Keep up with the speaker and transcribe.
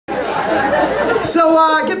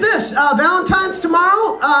So get this, Valentine's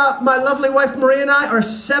tomorrow. My lovely wife Maria and I, our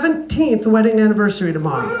 17th wedding anniversary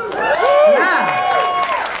tomorrow.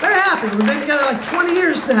 Yeah, very happy. We've been together like 20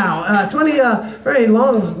 years now. 20 very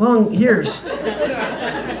long years.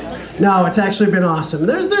 No, it's actually been awesome.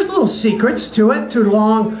 There's little secrets to it, to a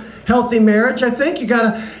long, healthy marriage. I think you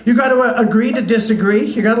gotta agree to disagree.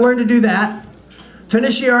 You gotta learn to do that.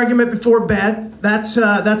 Finish the argument before bed. That's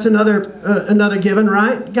another given,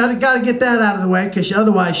 right? Gotta get that out of the way, because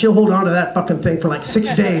otherwise she'll hold on to that fucking thing for like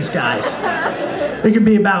 6 days, guys. It could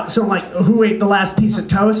be about something like who ate the last piece of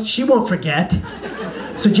toast. She won't forget.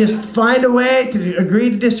 So just find a way to agree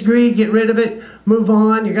to disagree, get rid of it, move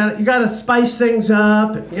on. You gotta spice things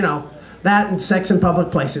up, you know, that and sex in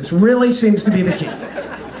public places really seems to be the key.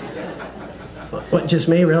 What, just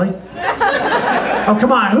me, really? Oh,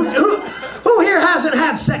 come on, who here hasn't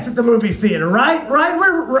had sex at the movie theater, right? Right?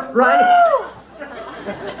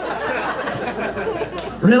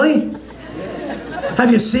 Really?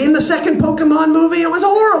 Have you seen the second Pokemon movie? It was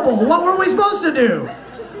horrible. What were we supposed to do?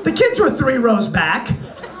 The kids were 3 rows back.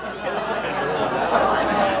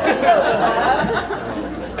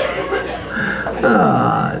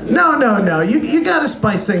 No. You gotta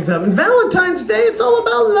spice things up. And Valentine's Day, it's all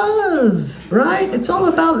about love, right? It's all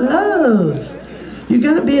about love. You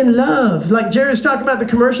gotta be in love. Like Jerry was talking about the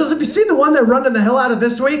commercials. Have you seen the one they're running the hell out of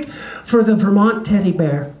this week? For the Vermont teddy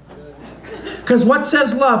bear. Because what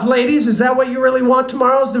says love? Ladies, is that what you really want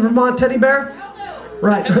tomorrow, is the Vermont teddy bear?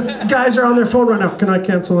 Right. Guys are on their phone right now. Can I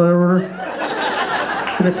cancel that order?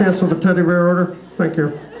 Can I cancel the teddy bear order? Thank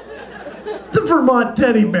you. The Vermont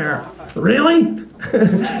teddy bear. Really?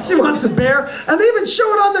 She wants a bear. And they even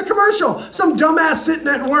show it on the commercial. Some dumbass sitting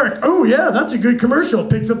at work. Oh yeah, that's a good commercial.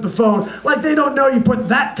 Picks up the phone. Like they don't know you put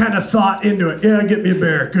that kind of thought into it. Yeah, get me a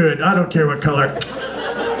bear. Good. I don't care what color.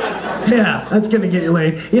 Yeah, that's gonna get you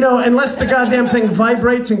laid. You know, unless the goddamn thing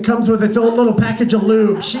vibrates and comes with its own little package of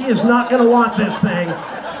lube, she is not gonna want this thing.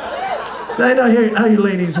 So I know how you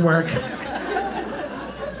ladies work.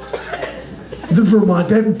 The Vermont,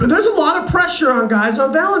 but there's a lot of pressure on guys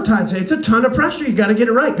on Valentine's Day. It's a ton of pressure. You gotta get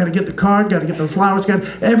it right. Gotta get the card, gotta get the flowers,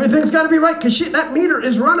 everything's gotta be right, because that meter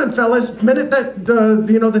is running, fellas. The minute that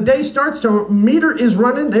the day starts, the meter is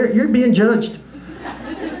running, you're being judged.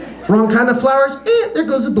 Wrong kind of flowers, there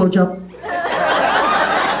goes the blowjob.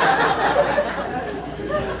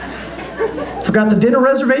 Forgot the dinner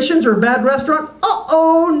reservations or a bad restaurant?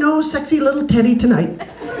 Uh-oh, no sexy little teddy tonight.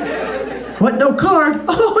 What, no card?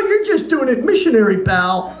 Oh, you're just doing it missionary,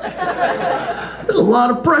 pal. There's a lot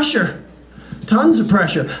of pressure. Tons of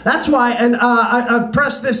pressure. That's why, and I've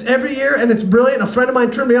pressed this every year, and it's brilliant. A friend of mine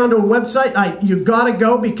turned me onto a website. You gotta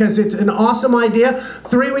go, because it's an awesome idea.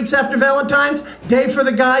 3 weeks after Valentine's, day for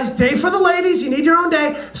the guys, day for the ladies. You need your own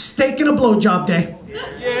day. Steak and a blowjob day.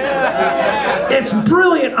 Yeah. It's a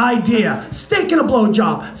brilliant idea. Steak and a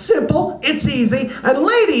blowjob. Simple, it's easy. And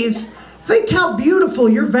ladies, think how beautiful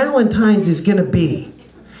your Valentine's is gonna be.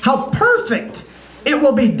 How perfect it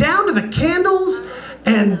will be, down to the candles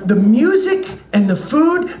and the music and the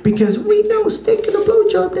food, because we know steak and a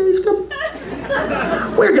blowjob day is coming.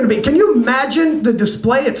 We're gonna be, can you imagine the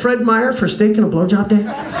display at Fred Meyer for steak and a blowjob day?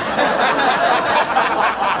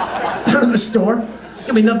 Down in the store. It's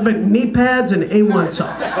gonna be nothing but knee pads and A1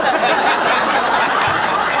 sauce.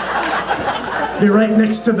 Be right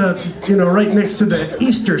next to the, right next to the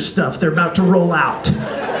Easter stuff they're about to roll out,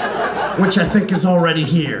 which I think is already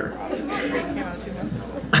here.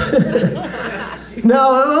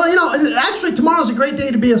 No, actually tomorrow's a great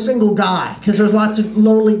day to be a single guy, because there's lots of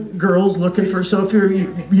lonely girls looking for, so if you're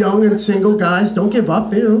young and single, guys, don't give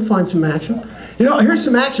up, find some action. Here's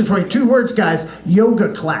some action for you. 2 words, guys.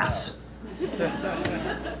 Yoga class.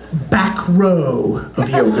 Back row of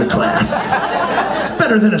yoga class. It's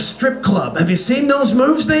better than a strip club. Have you seen those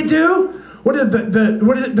moves they do? What is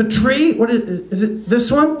the tree? Is it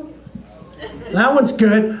this one? That one's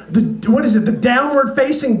good. What is it, the downward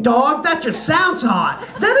facing dog? That just sounds hot.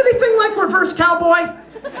 Is that anything like reverse cowboy?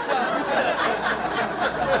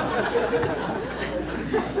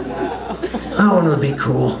 That one would be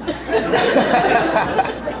cool.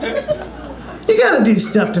 You gotta do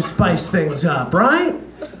stuff to spice things up, right?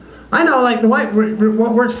 I know, like,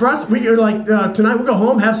 what works for us, tonight we'll go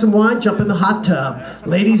home, have some wine, jump in the hot tub.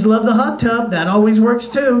 Ladies love the hot tub. That always works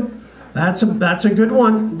too. That's a good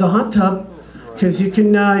one, the hot tub. Because you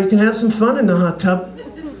can have some fun in the hot tub.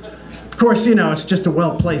 Of course, it's just a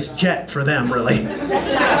well-placed jet for them, really.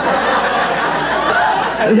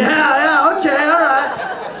 Yeah, okay, all right.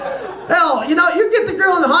 Hell, you get the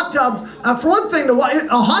girl in the hot tub. For one thing,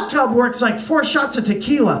 a hot tub works like 4 shots of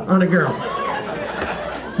tequila on a girl.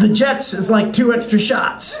 The jets is like 2 extra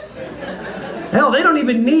shots. Hell, they don't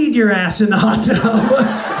even need your ass in the hot tub.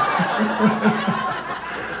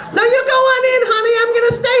 Now you go on in, honey. I'm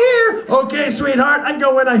gonna stay here. Okay, sweetheart. I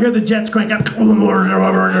go in. I hear the jets crank up.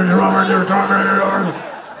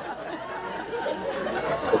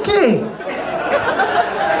 Okay.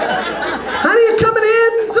 Honey, you coming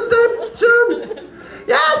in soon?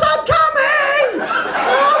 Yes, I'm coming.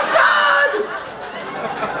 Oh God.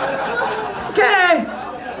 Okay.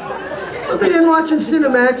 I'll be in watching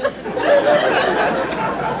Cinemax.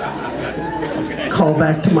 Call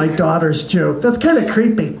back to my daughter's joke. That's kind of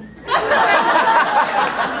creepy.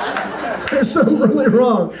 There's something really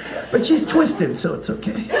wrong. But she's twisted, so it's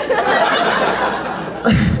okay.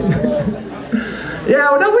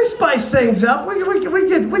 Yeah, well, no, we spice things up. We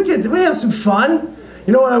have some fun.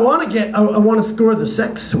 You know what I want to get? I want to score the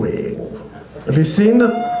sex swing. Have you seen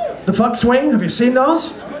the fuck swing? Have you seen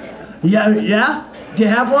those? Yeah? Do you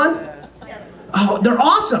have one? Oh, they're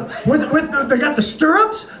awesome. They got the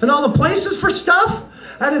stirrups and all the places for stuff,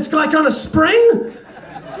 and it's like on a spring.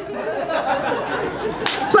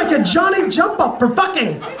 It's like a Johnny jump up for fucking.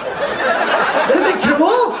 Isn't it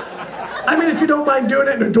cool? I mean, if you don't mind doing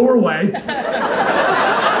it in a doorway.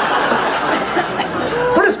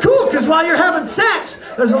 But it's cool, because while you're having sex,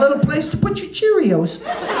 there's a little place to put your Cheerios.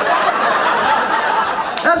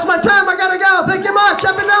 That's my time. I gotta go. Thank you much.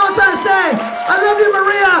 Happy Valentine's Day. I love you,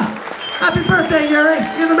 Maria. Happy birthday, Yuri.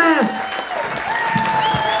 You're the man.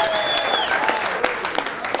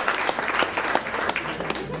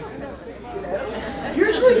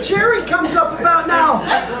 Usually Jerry comes up about now.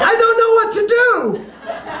 I don't know what to do.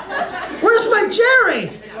 Where's my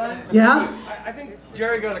Jerry? Yeah? I think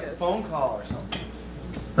Jerry got a phone call or something.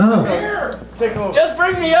 Oh. Here, take over. Just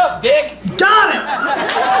bring me up, Dick. Got it.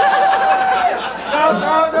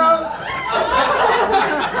 No.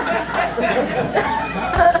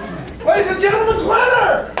 Ladies and gentlemen,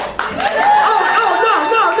 Glenner! Oh,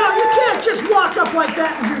 no, you can't just walk up like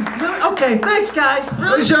that. Really? Okay, thanks, guys.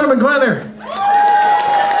 Really? Ladies and gentlemen, Glenner.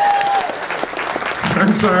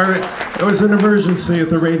 I'm sorry. There was an emergency at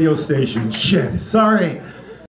the radio station. Shit, sorry.